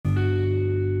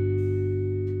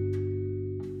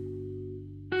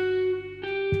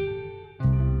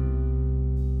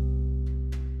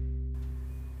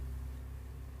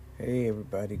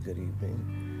everybody. Good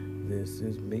evening. This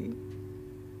is me,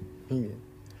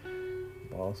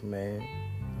 Boss Man.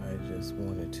 I just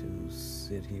wanted to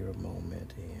sit here a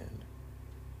moment and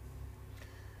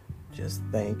just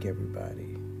thank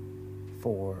everybody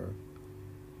for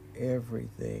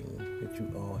everything that you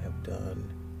all have done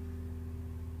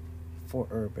for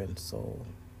Urban Soul.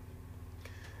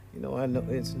 I know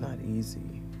it's not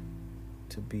easy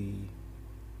to be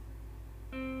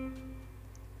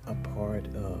a part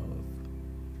of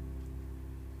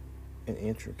an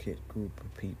intricate group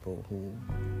of people who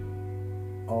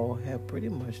all have pretty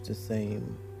much the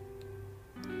same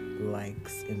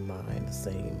likes in mind, the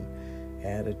same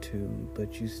attitude,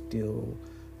 but you still,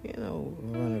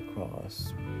 run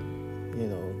across,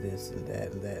 this and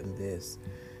that and that and this.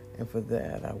 And for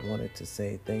that, I wanted to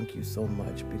say thank you so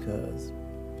much, because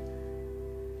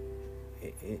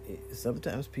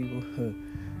sometimes people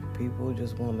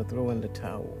just want to throw in the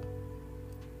towel.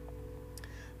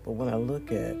 But when I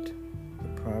look at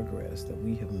the progress that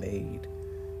we have made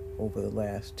over the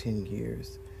last 10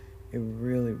 years, it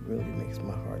really, really makes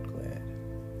my heart glad.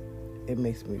 It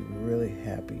makes me really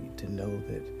happy to know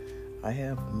that I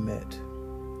have met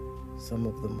some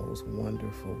of the most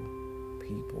wonderful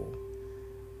people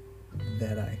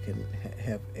that I can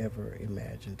have ever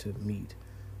imagined to meet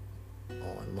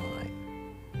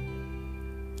online.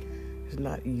 It's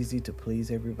not easy to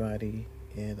please everybody,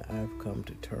 and I've come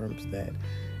to terms that,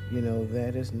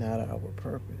 that is not our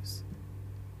purpose.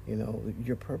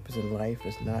 Your purpose in life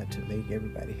is not to make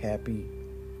everybody happy.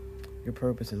 Your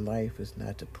purpose in life is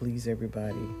not to please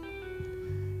everybody.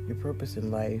 Your purpose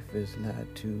in life is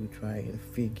not to try and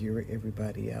figure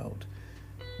everybody out.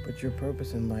 But your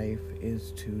purpose in life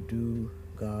is to do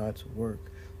God's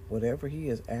work, whatever He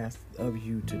has asked of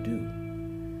you to do.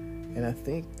 And I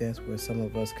think that's where some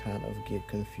of us kind of get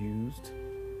confused,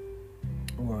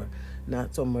 or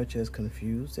not so much as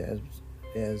confused as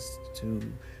to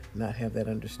not have that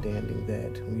understanding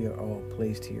that we are all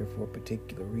placed here for a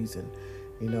particular reason.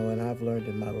 And I've learned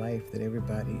in my life that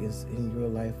everybody is in your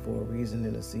life for a reason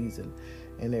and a season,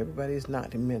 and everybody's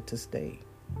not meant to stay.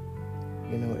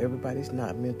 Everybody's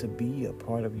not meant to be a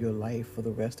part of your life for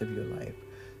the rest of your life.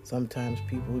 Sometimes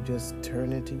people just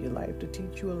turn into your life to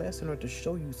teach you a lesson or to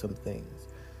show you some things.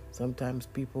 Sometimes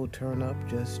people turn up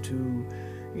just to,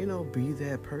 be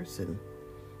that person.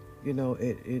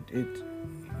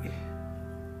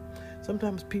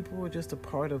 Sometimes people are just a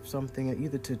part of something,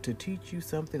 either to teach you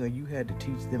something or you had to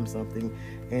teach them something,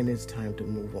 and it's time to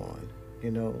move on,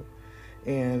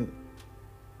 And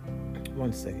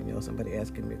one second, y'all. Somebody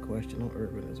asking me a question on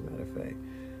Urban, as a matter of fact.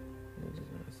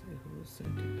 Who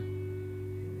sent it?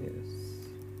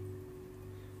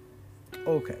 Yes.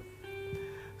 Okay.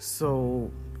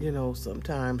 So,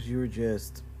 sometimes you're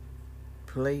just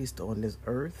placed on this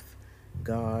earth.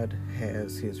 God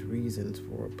has His reasons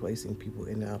for placing people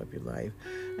in and out of your life.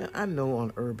 And I know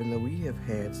on Urban that we have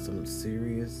had some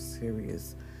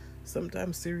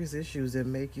sometimes serious issues that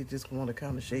make you just want to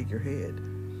kind of shake your head.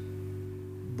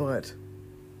 But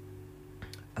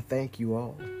I thank you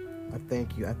all. I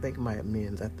thank you. I thank my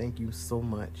admins. I thank you so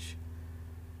much,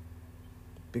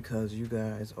 because you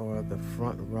guys are the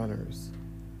front runners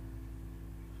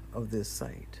of this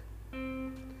site.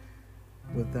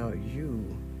 Without you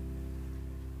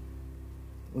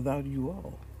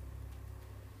all,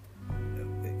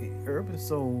 Urban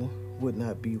Soul would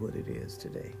not be what it is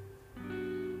today.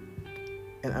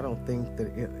 And I don't think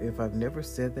that if I've never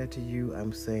said that to you,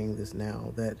 I'm saying this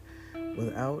now, that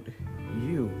without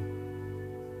you,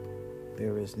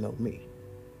 there is no me.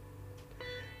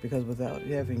 Because without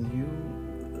having you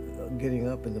getting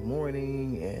up in the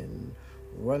morning and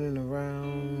running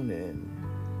around and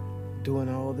doing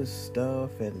all this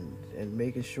stuff and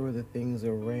making sure that things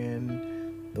are ran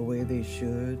the way they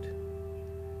should,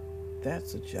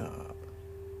 that's a job.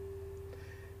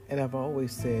 And I've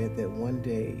always said that one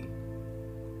day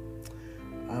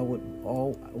I would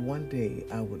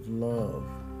love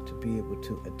to be able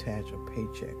to attach a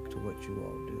paycheck to what you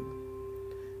all do,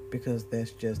 because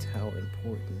that's just how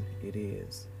important it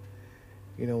is.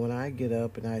 When I get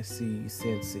up and I see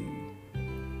Cincy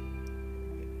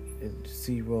and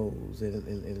C Rose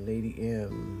and Lady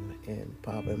M and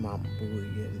Papa and Mama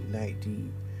Booey and Night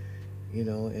Deep,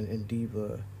 and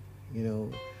Diva,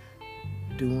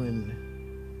 doing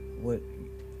what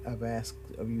I've asked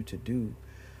of you to do,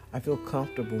 I feel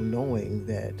comfortable knowing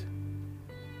that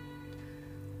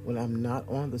when I'm not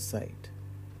on the site,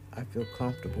 I feel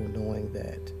comfortable knowing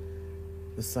that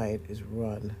the site is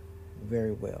run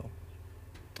very well,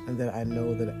 and that I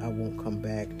know that I won't come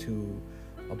back to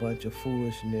a bunch of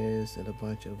foolishness and a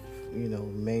bunch of,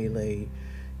 melee,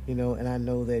 And I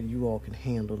know that you all can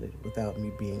handle it without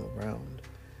me being around.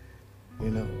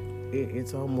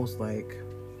 It's almost like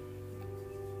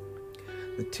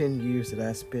the 10 years that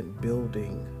I spent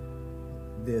building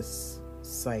this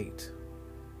site.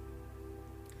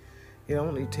 It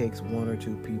only takes one or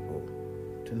two people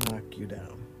to knock you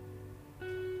down.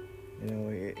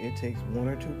 It takes one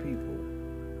or two people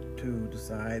to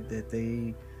decide that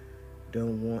they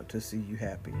don't want to see you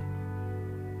happy.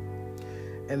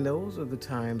 And those are the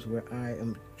times where I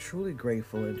am truly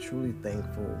grateful and truly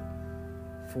thankful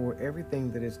for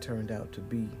everything that it's turned out to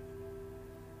be.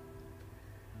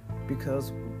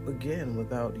 Because, again,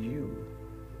 without you,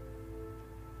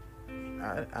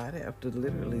 I'd have to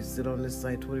literally sit on this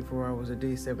site 24 hours a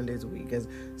day, 7 days a week. As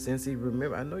Cincy,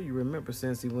 I know you remember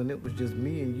Cincy when it was just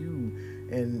me and you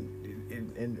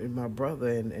and my brother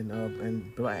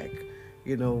and Black.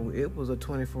 It was a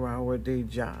 24-hour a day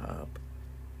job.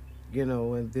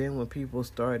 And then when people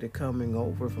started coming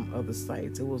over from other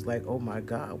sites, it was like, oh my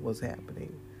God, what's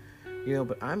happening?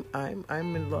 But I'm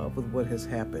in love with what has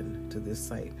happened to this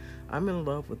site. I'm in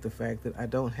love with the fact that I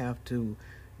don't have to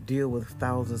deal with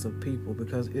thousands of people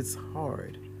because it's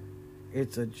hard.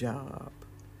 It's a job.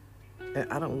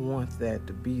 And I don't want that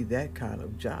to be that kind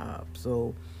of job.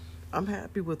 So I'm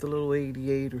happy with the little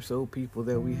 88 or so people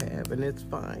that we have, and it's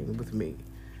fine with me.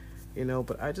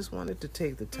 But I just wanted to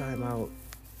take the time out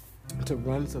to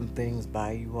run some things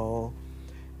by you all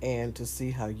and to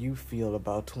see how you feel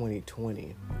about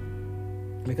 2020.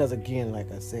 Because again,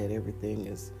 like I said, everything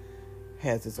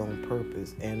has its own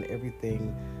purpose, and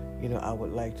everything I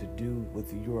would like to do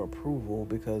with your approval,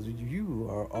 because you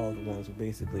are all the ones who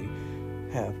basically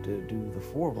have to do the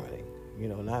forerunning.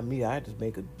 Not me. I just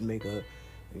make a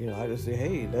I just say,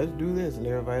 hey, let's do this, and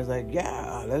everybody's like,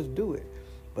 yeah, let's do it.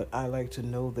 But I like to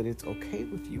know that it's okay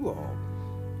with you all.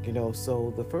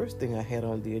 So the first thing I had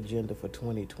on the agenda for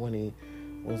 2020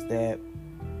 was that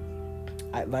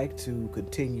I'd like to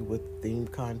continue with theme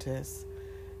contests.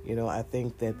 I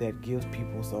think that gives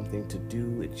people something to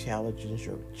do. It challenges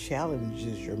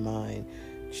your mind,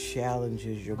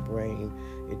 challenges your brain,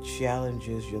 it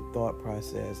challenges your thought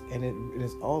process, and it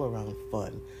is all around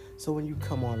fun. So when you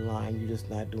come online, you're just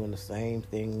not doing the same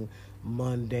thing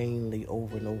mundanely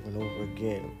over and over and over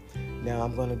again. Now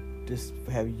I'm going to just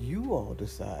have you all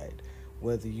decide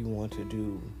whether you want to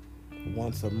do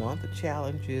once a month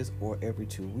challenges or every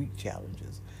 2 week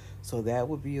challenges. So that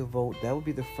would be a vote. That would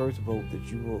be the first vote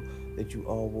that you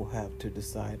all will have to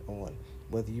decide on,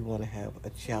 whether you want to have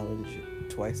a challenge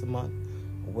twice a month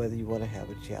or whether you want to have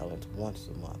a challenge once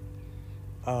a month.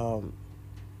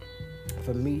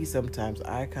 For me, sometimes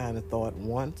I kind of thought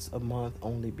once a month,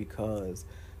 only because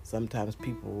sometimes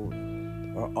people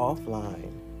are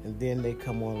offline and then they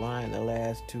come online the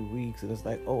last 2 weeks and it's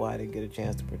like, oh, I didn't get a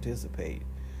chance to participate.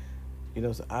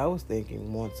 So I was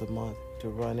thinking once a month to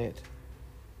run it.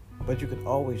 But you can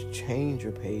always change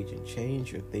your page and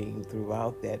change your theme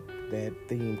throughout that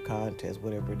theme contest,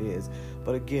 whatever it is.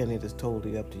 But again, it is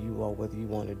totally up to you all whether you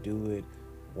want to do it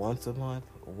once a month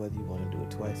or whether you want to do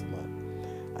it twice a month.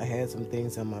 I had some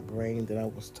things on my brain that I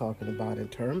was talking about in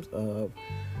terms of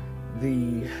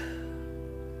the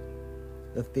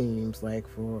themes, like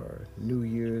for New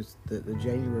Year's, the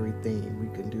January theme. We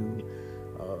can do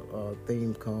a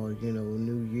theme called,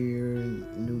 New Year,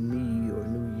 New Me, or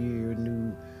New Year,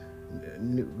 New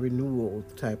renewal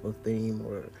type of theme,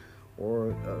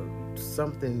 or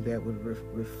something that would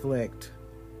reflect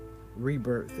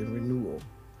rebirth and renewal.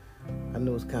 I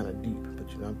know it's kind of deep,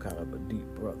 but I'm kind of a deep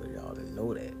brother. Y'all didn't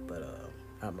know that, but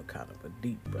I'm a kind of a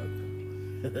deep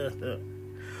brother.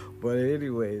 But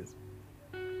anyways,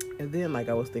 and then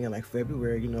I was thinking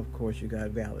February, of course you got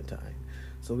Valentine,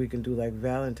 so we can do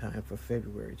Valentine for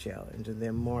February challenge, and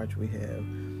then March we have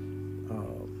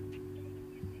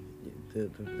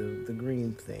the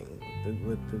green thing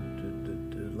with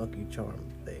the Lucky Charm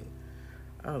thing.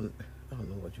 I don't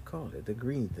know what you call it, the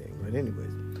green thing, but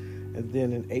anyways. And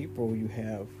then in April you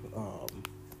have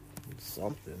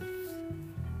something,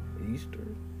 Easter.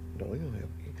 No, we don't have.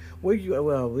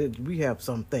 We have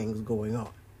some things going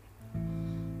on,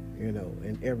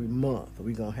 and every month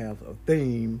we're gonna have a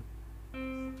theme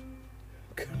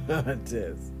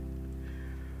contest.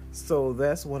 So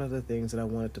that's one of the things that I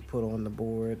wanted to put on the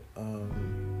board.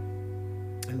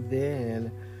 And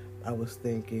then I was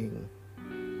thinking,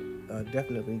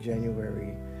 definitely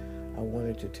January, I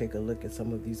wanted to take a look at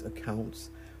some of these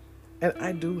accounts. And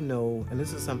I do know, and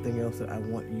this is something else that I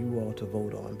want you all to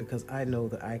vote on, because I know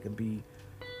that I can be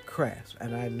crass,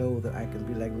 and I know that I can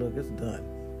be like, look, it's done.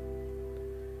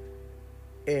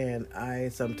 And I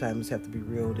sometimes have to be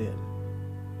reeled in.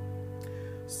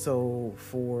 So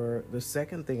for the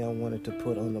second thing I wanted to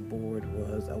put on the board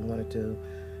was I wanted to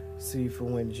see for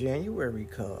when January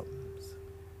comes,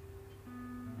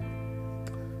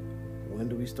 when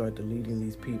do we start deleting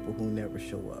these people who never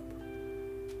show up?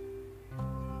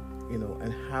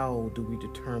 And how do we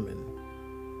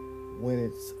determine when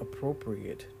it's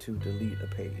appropriate to delete a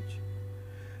page?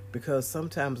 Because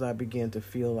sometimes I begin to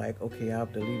feel like, okay,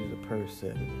 I've deleted a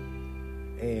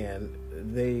person and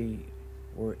they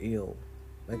were ill.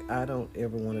 Like, I don't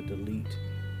ever want to delete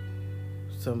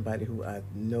somebody who I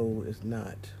know is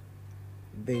not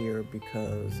there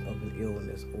because of an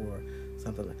illness or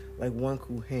something like One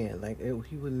Cool Hand.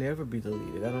 He will never be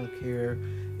deleted. I don't care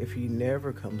if he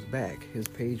never comes back. His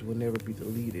page will never be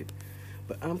deleted.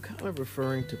 But I'm kind of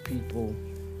referring to people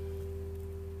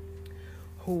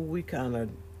who we kind of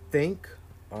think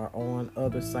are on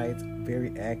other sites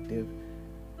very active,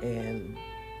 and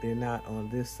they're not on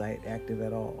this site active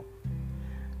at all.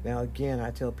 Now, again,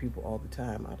 I tell people all the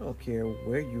time, I don't care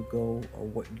where you go or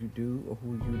what you do or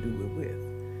who you do it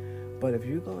with. But if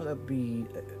you're going to be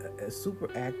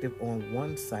super active on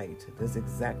one site that's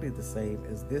exactly the same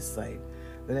as this site,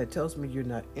 then that tells me you're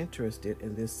not interested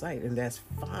in this site, and that's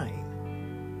fine.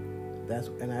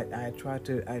 I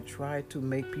try to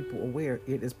make people aware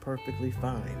it is perfectly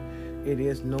fine. It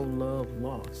is no love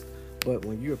lost. But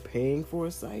when you're paying for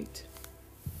a site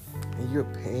and you're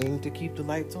paying to keep the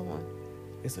lights on,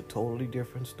 it's a totally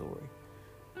different story.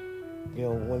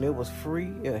 When it was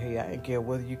free, hey, I didn't care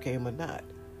whether you came or not.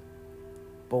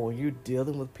 But when you're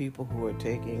dealing with people who are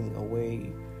taking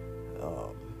away,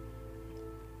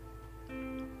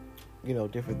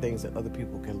 different things that other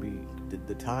people can be,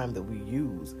 the time that we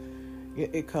use,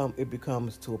 it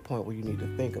becomes to a point where you need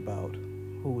to think about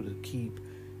who to keep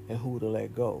and who to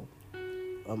let go.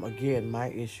 Again, my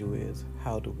issue is,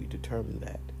 how do we determine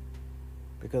that?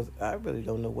 Because I really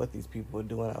don't know what these people are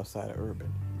doing outside of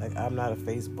urban. Like, I'm not a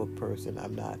Facebook person. I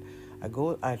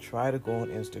try to go on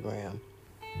Instagram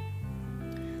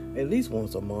at least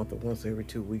once a month or once every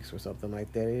 2 weeks or something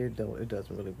like that. It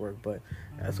doesn't really work. But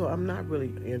so I'm not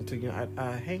really into,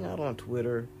 I hang out on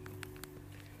Twitter.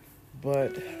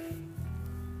 But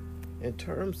in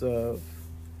terms of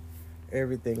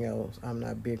everything else, I'm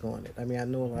not big on it. I mean, I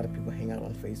know a lot of people hang out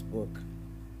on Facebook.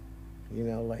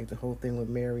 Like the whole thing with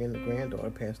Mary and the granddaughter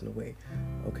passing away.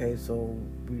 Okay, so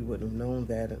we wouldn't have known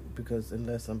that because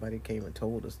unless somebody came and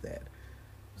told us that.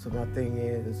 So my thing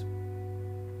is,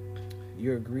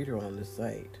 you're a greeter on the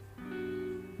site.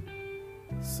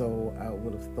 So I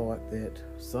would have thought that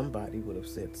somebody would have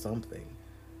said something,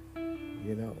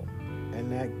 And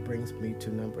that brings me to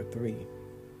number 3.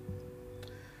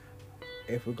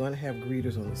 If we're going to have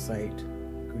greeters on the site,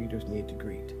 greeters need to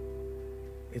greet.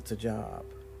 It's a job.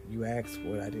 You asked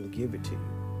for it, I didn't give it to you.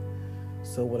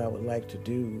 So what I would like to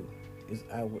do is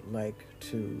I would like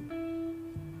to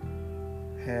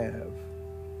have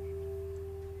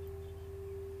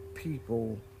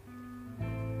people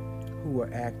who are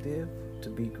active to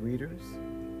be greeters,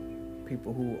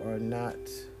 people who are not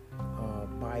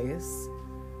biased,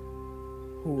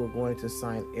 who are going to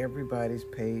sign everybody's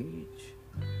page.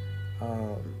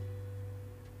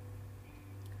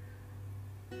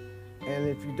 And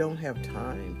if you don't have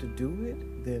time to do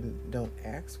it, then don't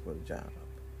ask for the job.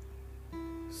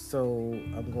 So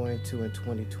I'm going to, in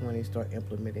 2020, start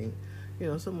implementing,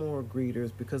 some more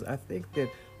greeters, because I think that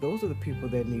those are the people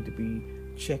that need to be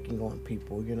checking on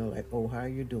people, like, oh, how are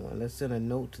you doing? Let's send a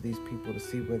note to these people to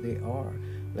see where they are.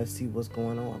 Let's see what's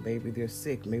going on. Maybe they're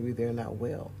sick. Maybe they're not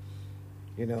well,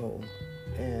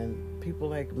 and people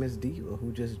like Miss Diva,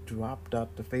 who just dropped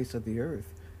off the face of the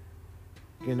earth.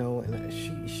 And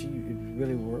she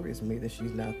really worries me that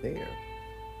she's not there,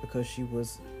 because she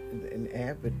was an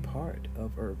avid part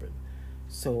of urban.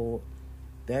 So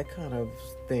that kind of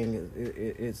thing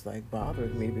it's like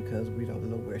bothering me, because we don't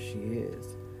know where she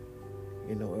is,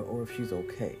 or if she's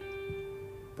okay.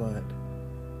 But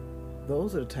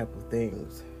those are the type of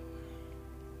things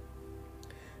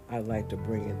I'd like to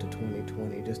bring into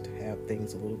 2020, just to have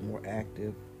things a little more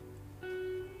active,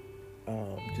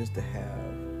 just to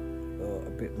have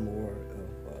a bit more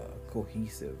of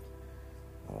cohesiveness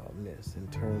in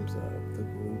terms of the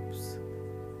groups.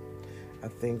 I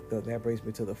think that brings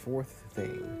me to the 4th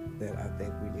thing that I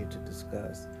think we need to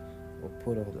discuss, or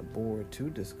put on the board to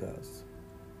discuss,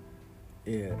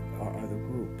 are the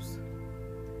groups.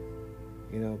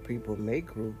 People make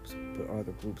groups, but are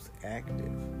the groups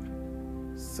active?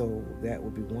 So that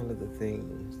would be one of the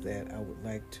things that I would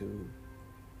like to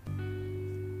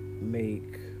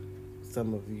make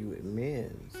some of you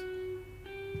admins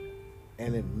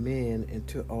and admin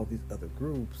into all these other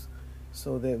groups,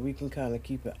 so that we can kind of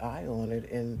keep an eye on it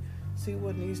and see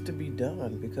what needs to be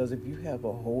done. Because if you have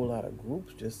a whole lot of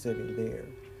groups just sitting there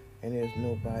and there's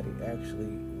nobody actually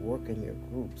working their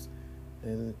groups,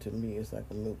 then to me it's like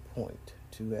a moot point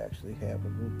to actually have a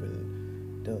group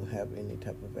and don't have any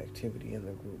type of activity in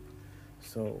the group.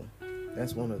 So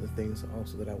that's one of the things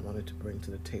also that I wanted to bring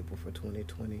to the table for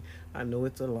 2020. I know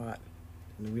it's a lot,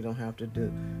 and we don't have to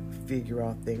figure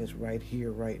out things right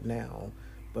here, right now,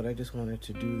 but I just wanted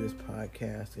to do this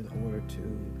podcast in order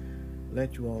to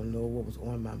let you all know what was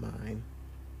on my mind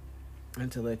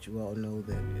and to let you all know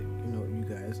that, you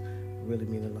guys really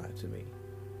mean a lot to me.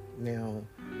 Now,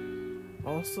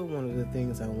 also one of the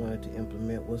things I wanted to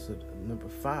implement was number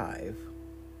 5,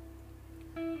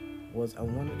 was I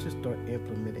wanted to start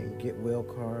implementing get well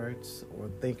cards or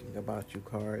thinking about you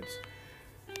cards,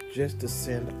 just to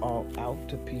send all out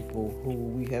to people who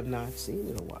we have not seen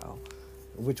in a while,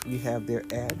 which we have their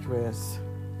address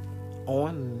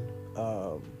on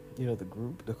the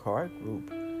group, the card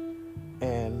group,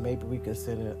 and maybe we could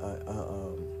send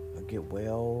a get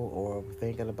well or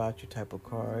thinking about you type of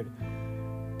card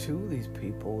to these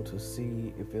people to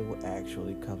see if it will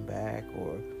actually come back,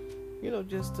 or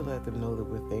just to let them know that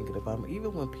we're thinking about them.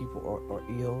 Even when people are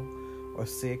ill or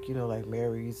sick, like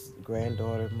Mary's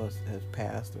granddaughter must have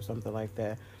passed or something like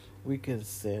that, we can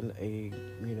send a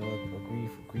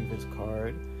grievance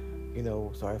card,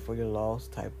 sorry for your loss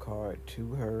type card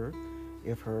to her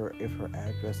if her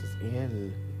address is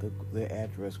in the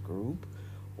address group.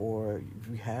 Or if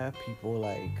you have people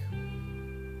like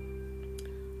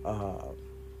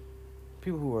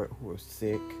people who are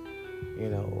sick,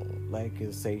 like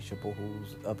Insatiable,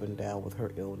 who's up and down with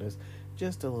her illness,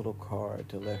 just a little card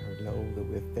to let her know that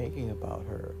we're thinking about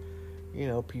her.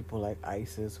 People like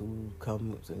Isis, who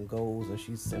comes and goes, and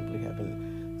she's simply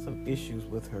having some issues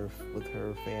with her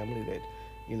family that,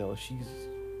 she's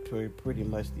pretty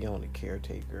much the only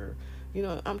caretaker.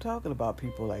 I'm talking about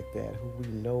people like that who we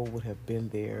know would have been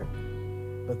there,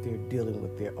 but they're dealing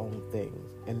with their own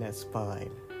things, and that's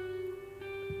fine.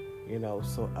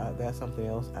 So that's something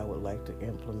else I would like to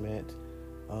implement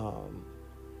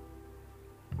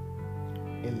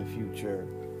in the future.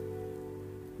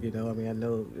 I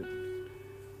know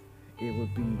it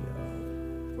would be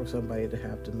for somebody to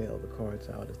have to mail the cards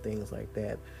out and things like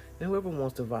that. And whoever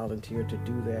wants to volunteer to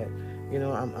do that,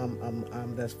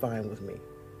 I'm that's fine with me.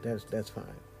 That's fine.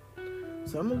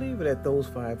 So I'm gonna leave it at those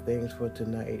 5 things for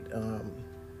tonight.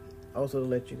 Also to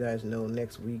let you guys know,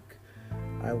 next week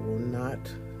I will not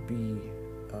be.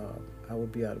 I will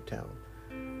be out of town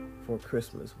for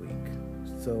Christmas week.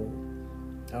 So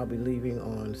I'll be leaving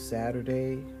on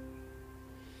Saturday,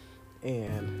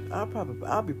 and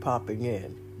I'll be popping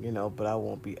in, but I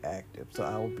won't be active. So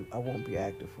I won't be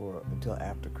active until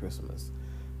after Christmas.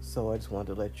 So I just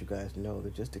wanted to let you guys know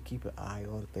that just to keep an eye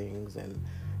on things, and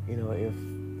if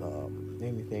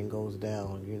anything goes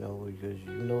down,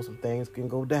 because some things can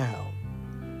go down.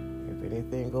 If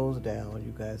anything goes down,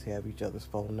 you guys have each other's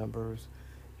phone numbers.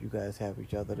 You guys have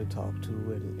each other to talk to,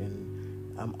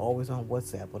 and I'm always on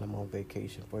WhatsApp when I'm on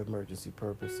vacation for emergency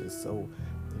purposes. So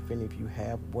if any of you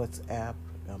have WhatsApp,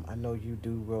 I know you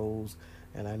do, Rose,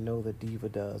 and I know that Diva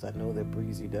does. I know that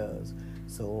Breezy does.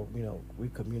 So, we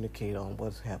communicate on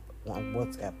WhatsApp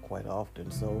quite often.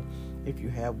 So if you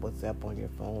have WhatsApp on your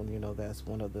phone, that's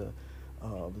one of the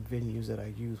venues that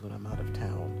I use when I'm out of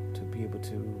town to be able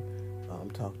to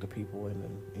talk to people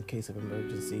in case of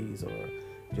emergencies, or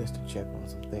just to check on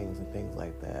some things and things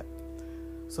like that.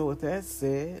 So with that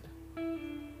said,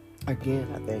 again,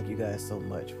 I thank you guys so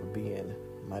much for being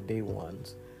my day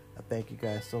ones. I thank you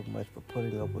guys so much for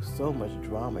putting up with so much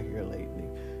drama here lately.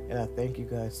 And I thank you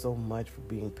guys so much for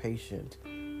being patient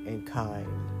and kind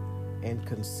and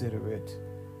considerate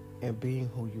and being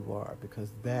who you are,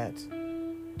 because that,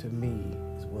 to me,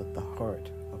 is what the heart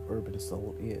of Urban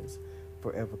Soul is,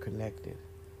 forever connected.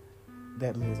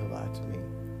 That means a lot to me.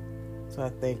 So I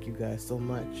thank you guys so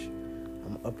much.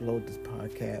 I'm going to upload this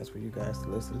podcast for you guys to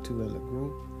listen to in the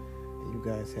group. And you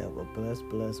guys have a blessed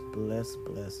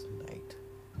night.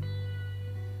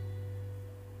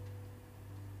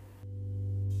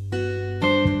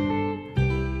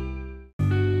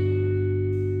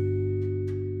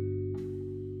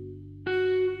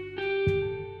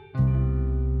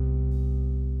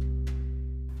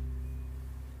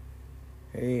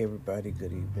 Hey everybody,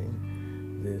 good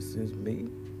evening. This is me,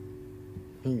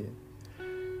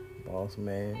 Boss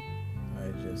Man.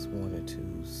 I just wanted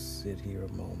to sit here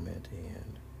a moment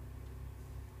and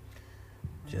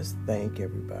just thank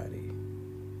everybody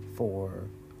for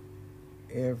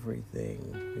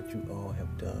everything that you all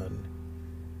have done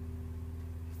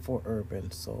for Urban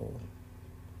Soul.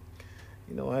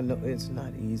 I know it's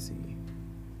not easy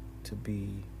to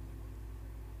be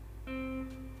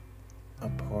a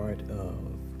part of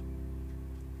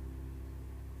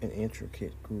an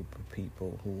intricate group of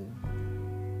people who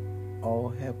all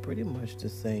have pretty much the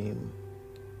same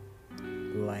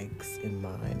likes in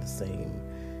mind, the same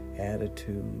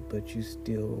attitude, but you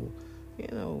still,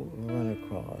 run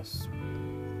across,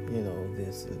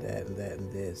 this and that and that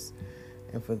and this.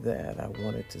 And for that, I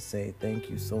wanted to say thank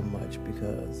you so much,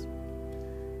 because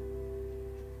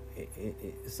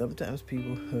sometimes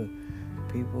people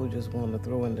just want to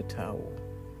throw in the towel.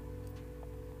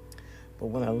 But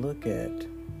when I look at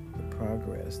the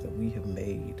progress that we have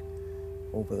made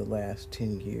over the last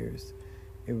 10 years,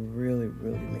 it really,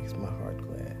 really makes my heart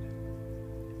glad.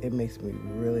 It makes me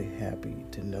really happy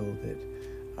to know that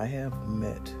I have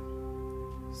met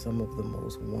some of the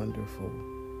most wonderful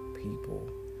people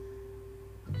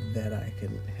that I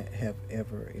can have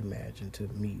ever imagined to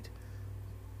meet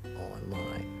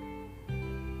online.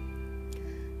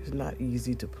 It's not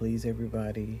easy to please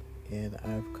everybody, and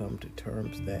I've come to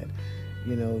terms that,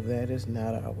 that is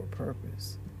not our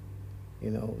purpose.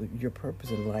 Your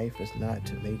purpose in life is not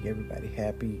to make everybody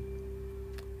happy.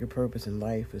 Your purpose in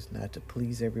life is not to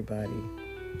please everybody.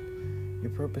 Your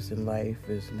purpose in life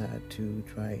is not to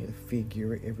try and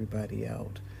figure everybody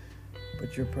out.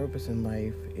 But your purpose in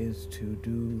life is to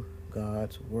do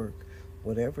God's work,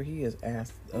 whatever He has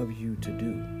asked of you to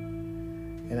do.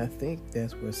 And I think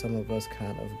that's where some of us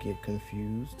kind of get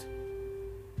confused,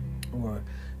 or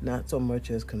not so much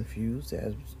as confused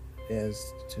as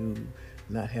to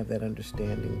not have that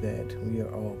understanding that we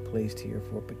are all placed here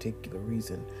for a particular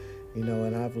reason.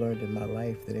 And I've learned in my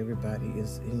life that everybody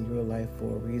is in your life for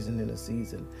a reason and a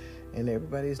season, and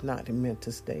everybody is not meant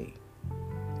to stay.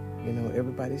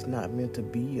 Everybody's not meant to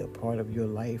be a part of your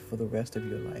life for the rest of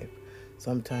your life.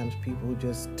 Sometimes people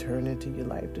just turn into your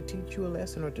life to teach you a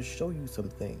lesson or to show you some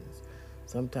things.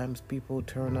 Sometimes people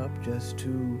turn up just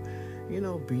to,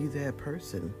 be that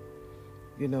person.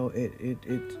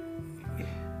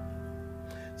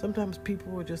 Sometimes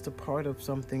people are just a part of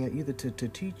something, either to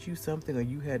teach you something, or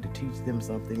you had to teach them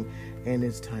something, and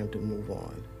it's time to move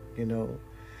on,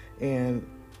 And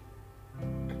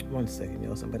one second,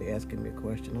 y'all. Somebody asking me a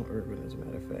question on Urban, as a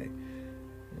matter of fact.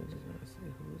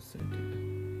 Who sent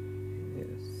it?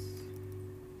 Yes.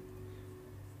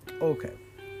 Okay.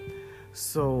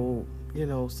 So,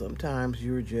 sometimes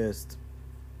you're just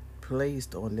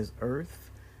placed on this earth.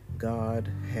 God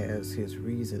has His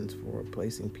reasons for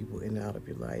placing people in and out of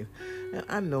your life. And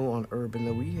I know on Urban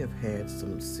that we have had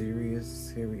some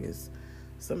serious,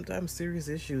 sometimes serious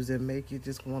issues that make you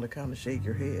just want to kind of shake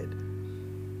your head.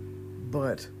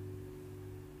 But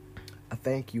I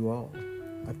thank you all.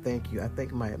 I thank you. I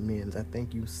thank my admins. I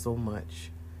thank you so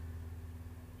much,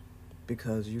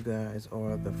 because you guys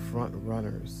are the front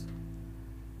runners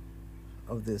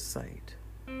of this site.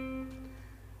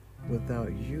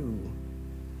 Without you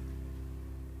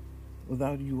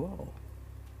all,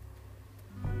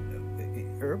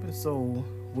 Urban Soul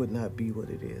would not be what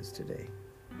it is today.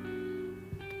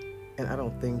 And I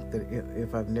don't think that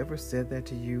if I've never said that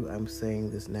to you, I'm saying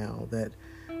this now, that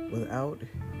without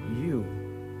you,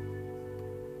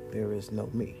 there is no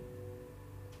me.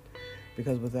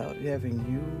 Because without having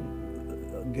you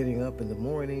getting up in the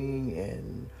morning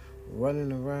and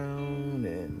running around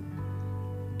and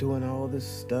doing all this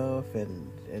stuff and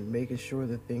making sure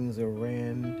that things are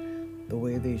ran the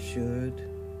way they should,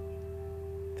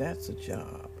 that's a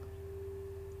job.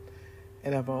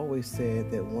 And I've always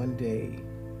said that one day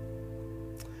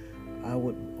I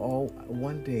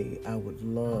would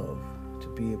love to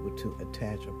be able to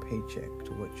attach a paycheck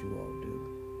to what you all do,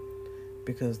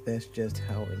 because that's just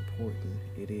how important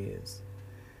it is.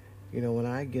 When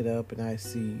I get up and I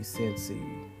see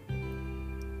Cincy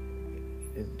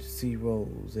and C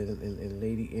Rose and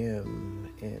Lady M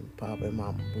and Papa and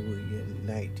Mama Booey and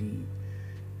Night Deep,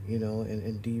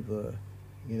 and Diva,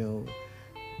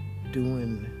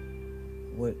 doing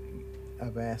what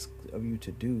I've asked of you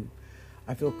to do,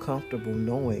 I feel comfortable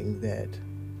knowing that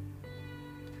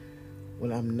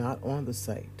when I'm not on the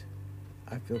site,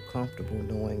 I feel comfortable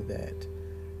knowing that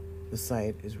the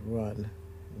site is run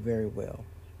very well,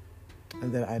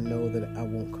 and that I know that I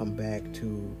won't come back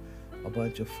to a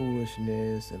bunch of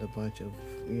foolishness and a bunch of,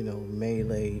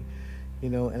 melee,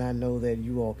 and I know that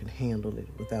you all can handle it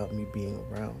without me being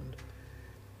around.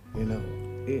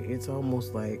 It's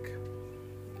almost like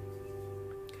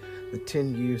the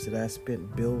 10 years that I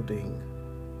spent building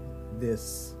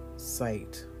this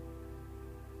site.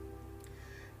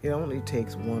 It only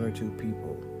takes one or two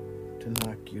people to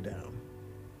knock you down.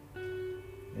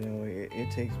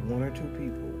 It takes one or two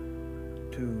people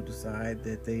to decide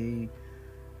that they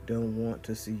don't want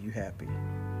to see you happy.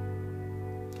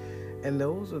 And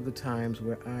those are the times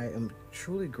where I am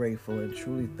truly grateful and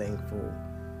truly thankful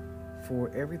for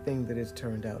everything that it's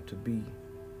turned out to be.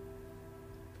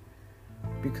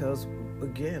 Because,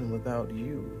 again, without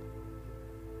you,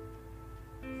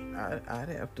 I'd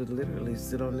have to literally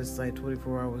sit on this site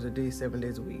 24 hours a day, 7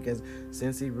 days a week. As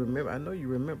Cincy, I know you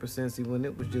remember Cincy when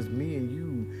it was just me and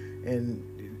you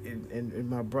and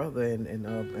my brother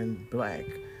and Black.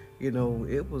 It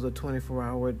was a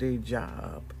 24-hour a day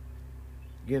job.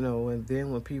 And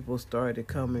then when people started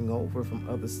coming over from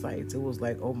other sites, it was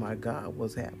like, oh my God,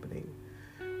 what's happening?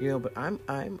 But I'm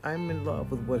in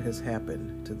love with what has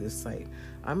happened to this site.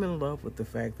 I'm in love with the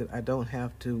fact that I don't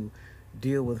have to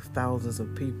deal with thousands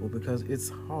of people because it's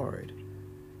hard.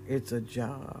 It's a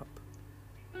job.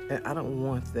 And I don't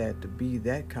want that to be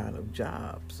that kind of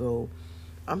job. So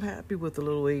I'm happy with the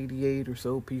little 88 or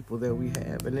so people that we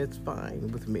have, and it's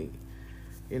fine with me.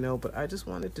 But I just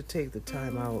wanted to take the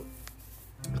time out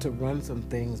to run some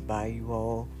things by you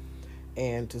all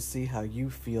and to see how you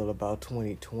feel about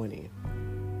 2020.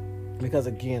 Because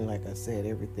again, like I said,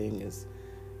 everything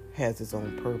has its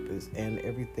own purpose, and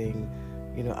everything,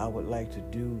 I would like to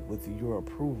do with your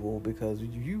approval, because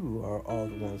you are all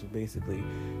the ones who basically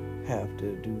have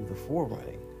to do the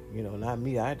forerunning. Not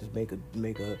me. I just make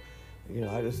a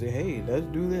I just say, hey, let's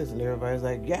do this, and everybody's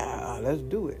like, yeah, let's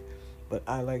do it. But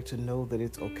I like to know that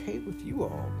it's okay with you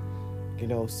all.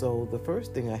 So the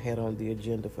first thing I had on the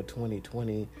agenda for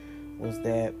 2020 was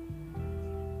that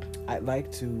I'd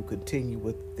like to continue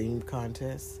with theme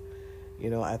contests.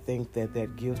 I think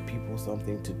that gives people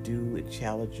something to do. It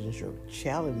challenges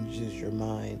your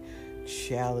mind,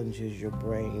 challenges your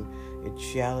brain, it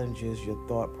challenges your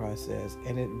thought process,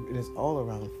 and it is all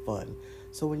around fun.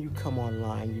 So when you come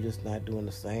online, you're just not doing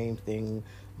the same thing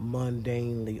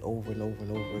mundanely over and over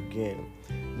and over again.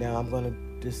 Now I'm going to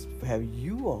just have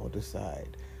you all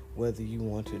decide whether you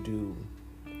want to do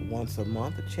once a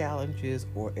month challenges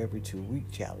or every 2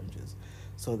 week challenges.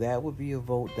 So that would be a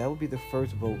vote. That would be the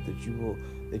first vote that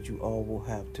you all will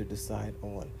have to decide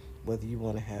on, whether you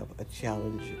want to have a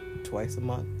challenge twice a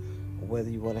month or whether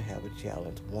you want to have a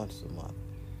challenge once a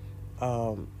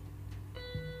month.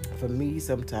 For me,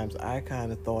 sometimes I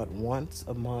kind of thought once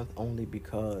a month, only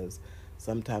because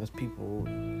sometimes people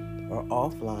are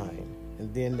offline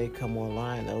and then they come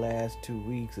online the last 2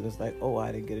 weeks and it's like, oh,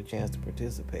 I didn't get a chance to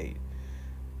participate.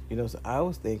 So I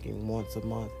was thinking once a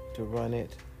month to run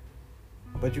it.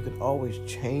 But you can always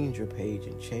change your page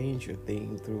and change your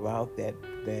theme throughout that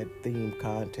theme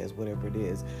contest, whatever it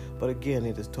is. But again,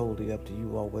 it is totally up to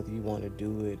you all whether you want to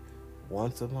do it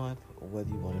once a month or whether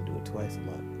you want to do it twice a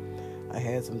month. I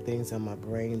had some things on my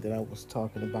brain that I was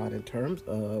talking about in terms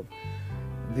of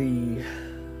the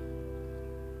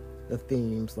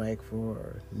themes, like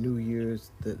for New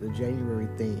Year's, the January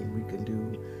theme. We can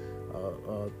do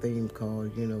a theme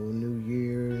called, New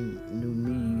Year, New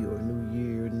Me, or New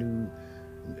Year, New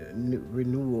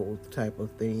renewal type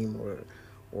of theme,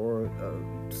 or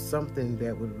something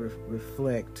that would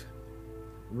reflect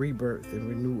rebirth and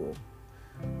renewal.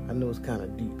 I know it's kind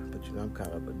of deep, but I'm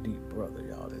kind of a deep brother.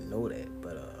 Y'all didn't know that,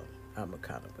 but I'm a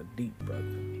kind of a deep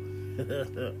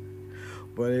brother.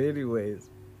 But anyways,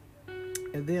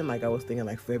 and then like I was thinking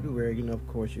like February, of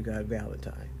course you got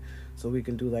Valentine, so we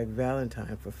can do like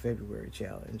Valentine for February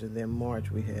challenge, and then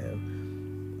March we have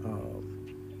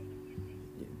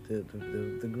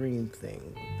the green thing,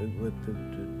 with the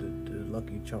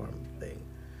Lucky Charm thing.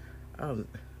 I don't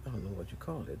know what you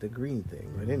call it, the green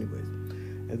thing, but anyways.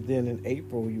 And then in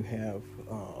April you have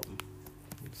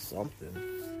something,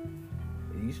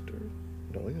 Easter.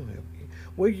 No, we don't have.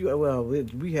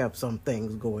 We have some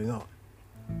things going on,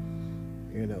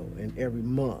 and every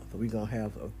month we're gonna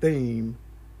have a theme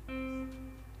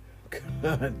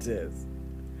contest.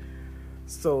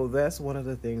 So that's one of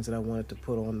the things that I wanted to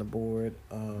put on the board.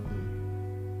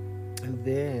 And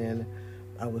then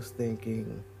I was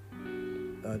thinking,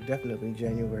 definitely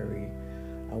January,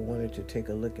 I wanted to take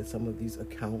a look at some of these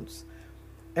accounts.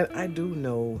 And I do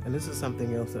know, and this is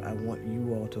something else that I want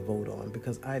you all to vote on,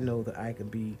 because I know that I can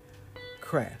be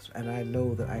crass, and I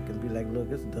know that I can be like, look,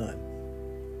 it's done.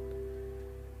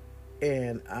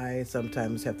 And I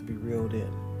sometimes have to be reeled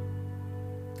in.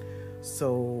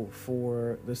 So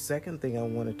for the second thing I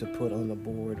wanted to put on the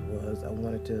board was I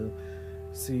wanted to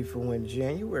see for when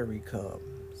January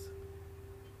comes,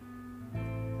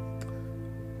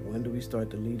 when do we start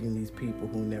deleting these people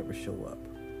who never show up?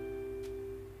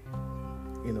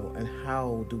 And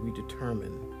how do we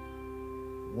determine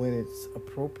when it's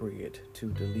appropriate to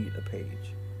delete a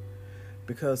page?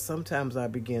 Because sometimes I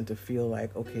begin to feel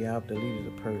like, okay, I've deleted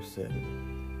a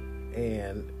person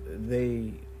and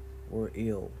they were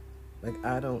ill. Like,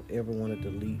 I don't ever want to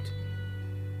delete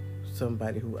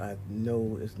somebody who I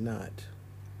know is not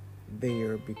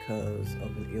there because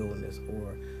of an illness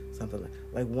or something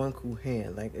like One Cool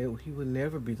Hand. He would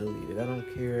never be deleted. I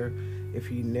don't care if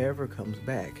he never comes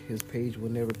back. His page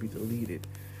will never be deleted.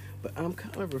 But I'm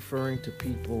kind of referring to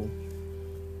people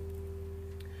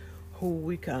who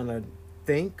we kind of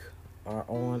think are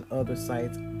on other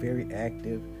sites very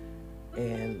active,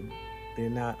 and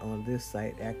they're not on this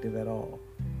site active at all.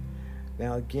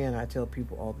 Now, again, I tell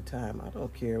people all the time, I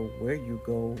don't care where you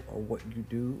go or what you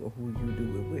do or who you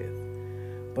do it with.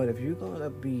 But if you're going to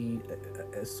be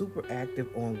super active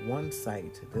on one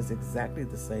site that's exactly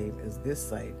the same as this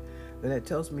site, then that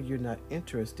tells me you're not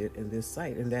interested in this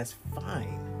site, and that's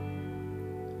fine.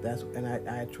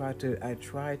 I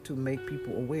try to make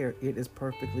people aware it is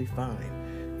perfectly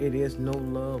fine. It is no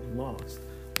love lost.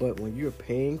 But when you're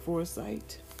paying for a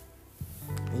site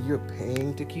and you're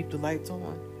paying to keep the lights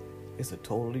on, it's a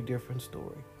totally different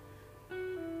story.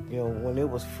 When it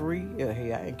was free,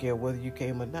 hey, I didn't care whether you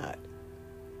came or not.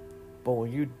 But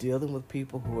when you're dealing with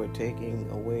people who are taking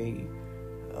away,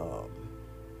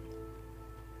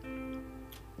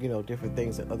 different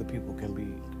things that other people can be,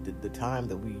 the time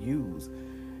that we use,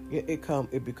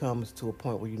 it becomes to a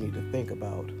point where you need to think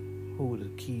about who to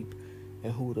keep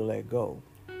and who to let go.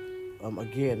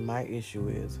 Again, my issue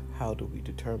is, how do we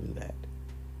determine that?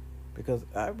 Because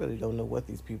I really don't know what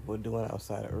these people are doing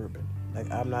outside of urban.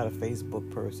 I'm not a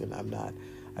Facebook person.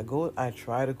 I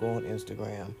try to go on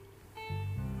Instagram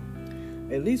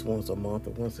at least once a month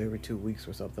or once every 2 weeks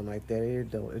or something like that.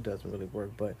 It doesn't really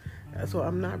work. But so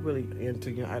I'm not really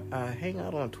into, I hang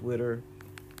out on Twitter.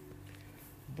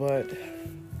 But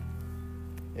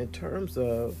in terms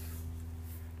of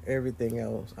everything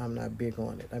else, I'm not big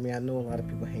on it. I know a lot of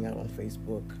people hang out on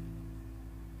Facebook.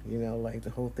 Like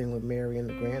the whole thing with Mary and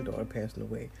the granddaughter passing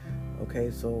away. Okay,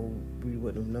 so we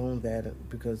wouldn't have known that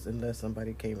because unless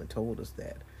somebody came and told us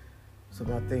that. So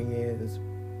my thing is,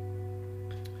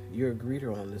 you're a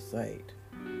greeter on the site.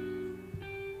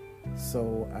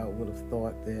 So I would have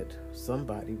thought that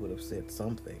somebody would have said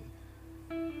something,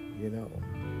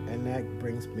 And that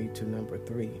brings me to number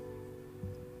 3.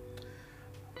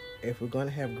 If we're going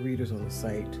to have greeters on the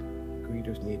site,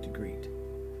 greeters need to greet.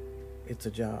 It's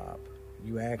a job.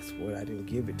 You asked for it, I didn't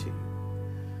give it to you.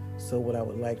 So what I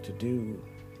would like to do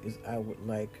is I would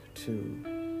like to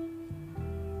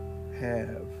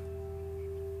have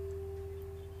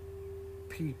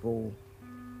people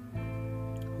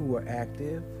who are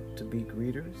active to be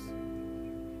greeters,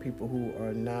 people who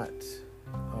are not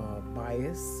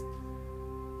biased,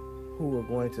 who are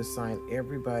going to sign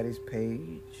everybody's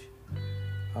page.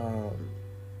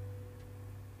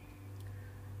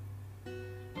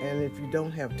 And if you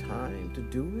don't have time to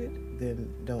do it,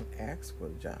 then don't ask for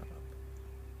the job.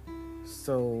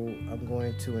 So I'm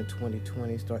going to, in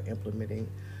 2020, start implementing,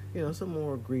 some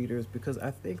more greeters, because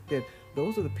I think that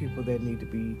those are the people that need to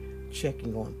be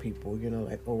checking on people,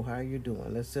 oh, how are you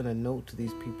doing? Let's send a note to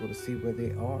these people to see where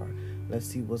they are. Let's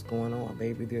see what's going on.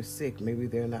 Maybe they're sick. Maybe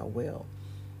they're not well,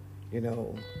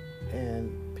 and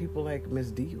people like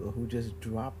Miss Diva, who just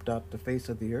dropped off the face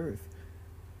of the earth.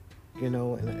 And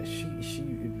she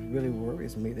it really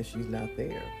worries me that she's not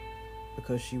there,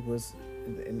 because she was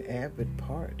an avid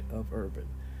part of urban.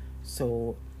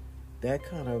 So that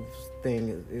kind of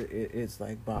thing, it's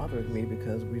like bothering me,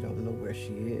 because we don't know where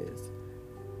she is,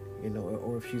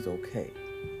 or if she's okay.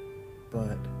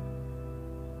 But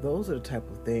those are the type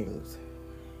of things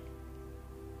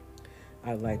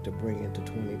I'd like to bring into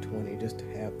 2020, just to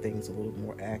have things a little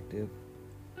more active,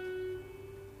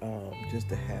 just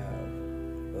to have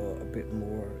a bit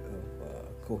more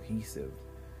of cohesiveness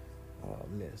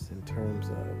in terms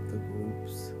of the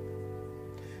groups.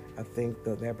 I think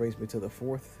that brings me to the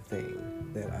 4th thing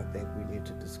that I think we need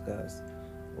to discuss,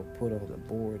 or put on the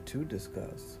board to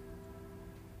discuss,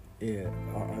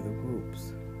 are the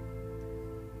groups.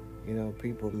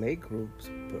 People make groups,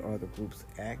 but are the groups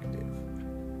active?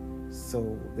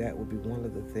 So that would be one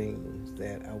of the things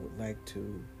that I would like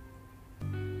to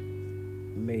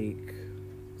make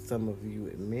some of you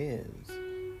admins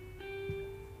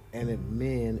and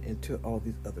admin into all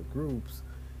these other groups,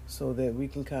 so that we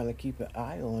can kind of keep an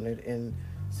eye on it and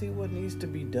see what needs to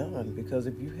be done. Because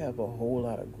if you have a whole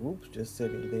lot of groups just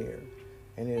sitting there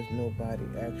and there's nobody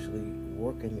actually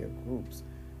working their groups,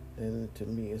 then to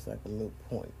me it's like a moot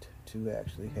point to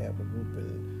actually have a group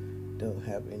and don't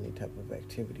have any type of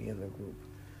activity in the group.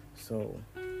 So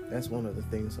that's one of the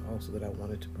things also that I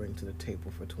wanted to bring to the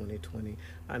table for 2020.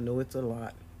 I know it's a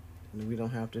lot, and we don't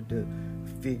have to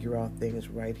figure out things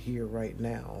right here, right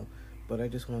now, but I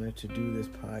just wanted to do this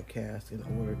podcast in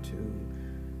order to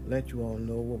let you all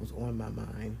know what was on my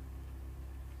mind,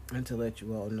 and to let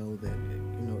you all know that,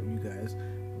 you guys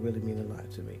really mean a lot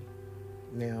to me.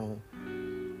 Now,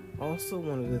 also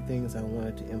one of the things I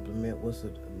wanted to implement was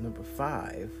number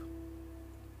 5,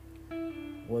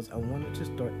 was I wanted to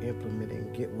start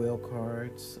implementing get well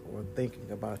cards or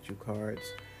thinking about you cards,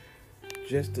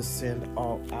 just to send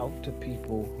all out to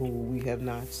people who we have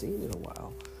not seen in a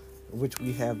while, which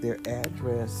we have their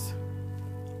address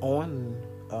on,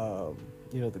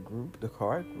 the group, the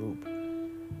card group,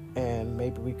 and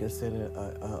maybe we could send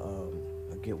a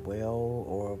get well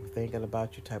or thinking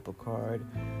about you type of card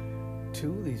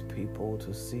to these people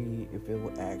to see if it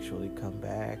will actually come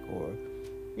back, or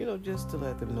just to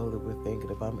let them know that we're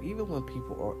thinking about them. Even when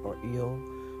people are ill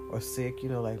or sick,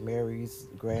 like Mary's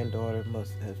granddaughter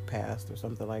must have passed or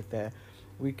something like that,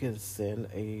 we can send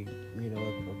a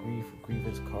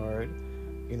grievance card,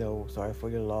 sorry for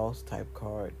your loss type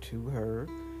card to her,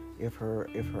 if her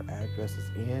address is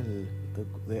in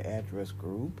the address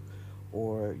group,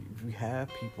 or if you have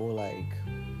people like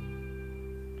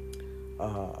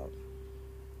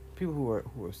people who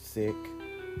are sick,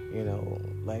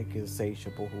 like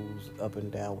Insatiable, who's up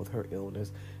and down with her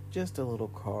illness, just a little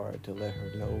card to let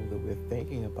her know that we're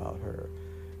thinking about her.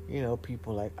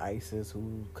 People like Isis,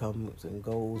 who comes and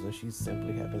goes, and she's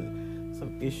simply having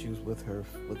some issues with her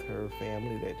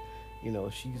family that,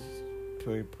 she's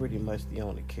pretty much the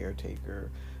only caretaker.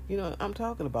 I'm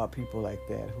talking about people like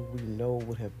that who we know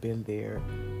would have been there,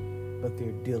 but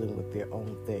they're dealing with their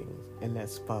own things, and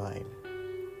that's fine.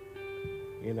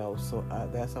 So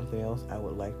that's something else I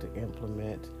would like to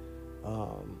implement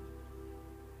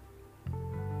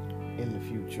in the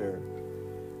future.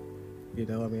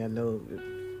 I know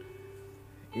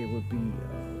it would be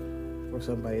for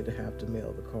somebody to have to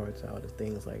mail the cards out and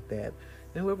things like that.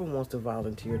 And whoever wants to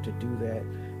volunteer to do that,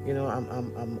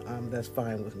 I'm that's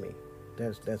fine with me.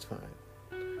 That's fine.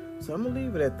 So I'm gonna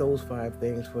leave it at those 5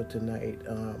 things for tonight.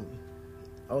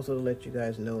 Also, to let you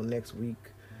guys know, next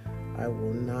week I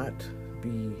will not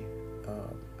be.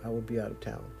 I will be out of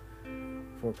town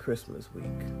for Christmas week.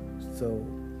 So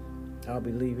I'll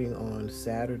be leaving on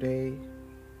Saturday,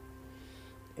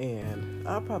 and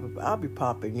I'll be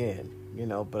popping in,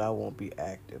 but I won't be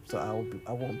active. So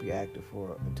I won't be active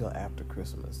until after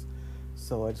Christmas.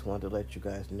 So I just wanted to let you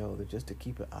guys know that, just to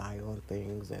keep an eye on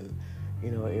things, and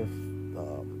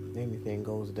if anything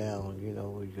goes down,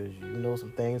 because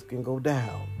some things can go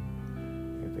down.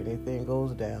 If anything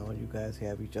goes down, you guys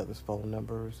have each other's phone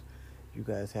numbers. You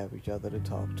guys have each other to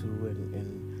talk to,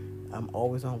 and I'm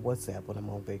always on WhatsApp when I'm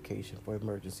on vacation for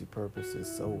emergency purposes.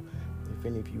 So if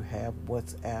any of you have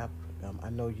WhatsApp, I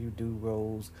know you do,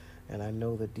 Rose, and I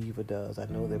know that Diva does. I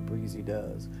know that Breezy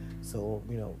does. So,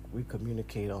 we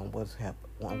communicate on WhatsApp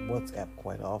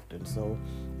quite often. So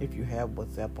if you have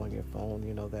WhatsApp on your phone,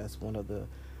 that's one of the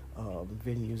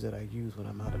venues that I use when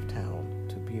I'm out of town,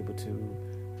 to be able to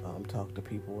talk to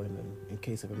people in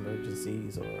case of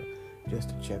emergencies, or just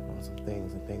to check on some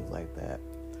things and things like that.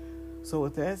 So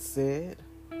with that said,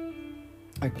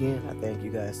 again, I thank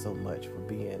you guys so much for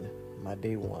being my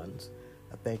day ones.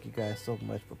 I thank you guys so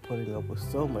much for putting up with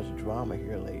so much drama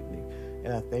here lately.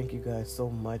 And I thank you guys so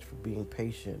much for being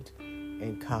patient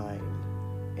and kind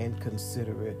and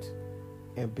considerate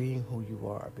and being who you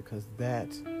are, because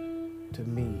that, to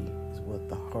me, is what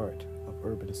the heart of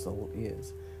Urban Soul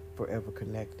is. Forever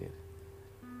connected.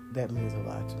 That means a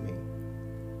lot to me.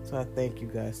 So I thank you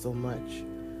guys so much.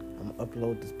 I'm going to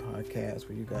upload this podcast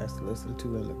for you guys to listen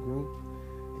to in the group.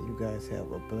 And you guys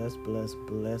have a blessed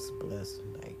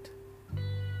night.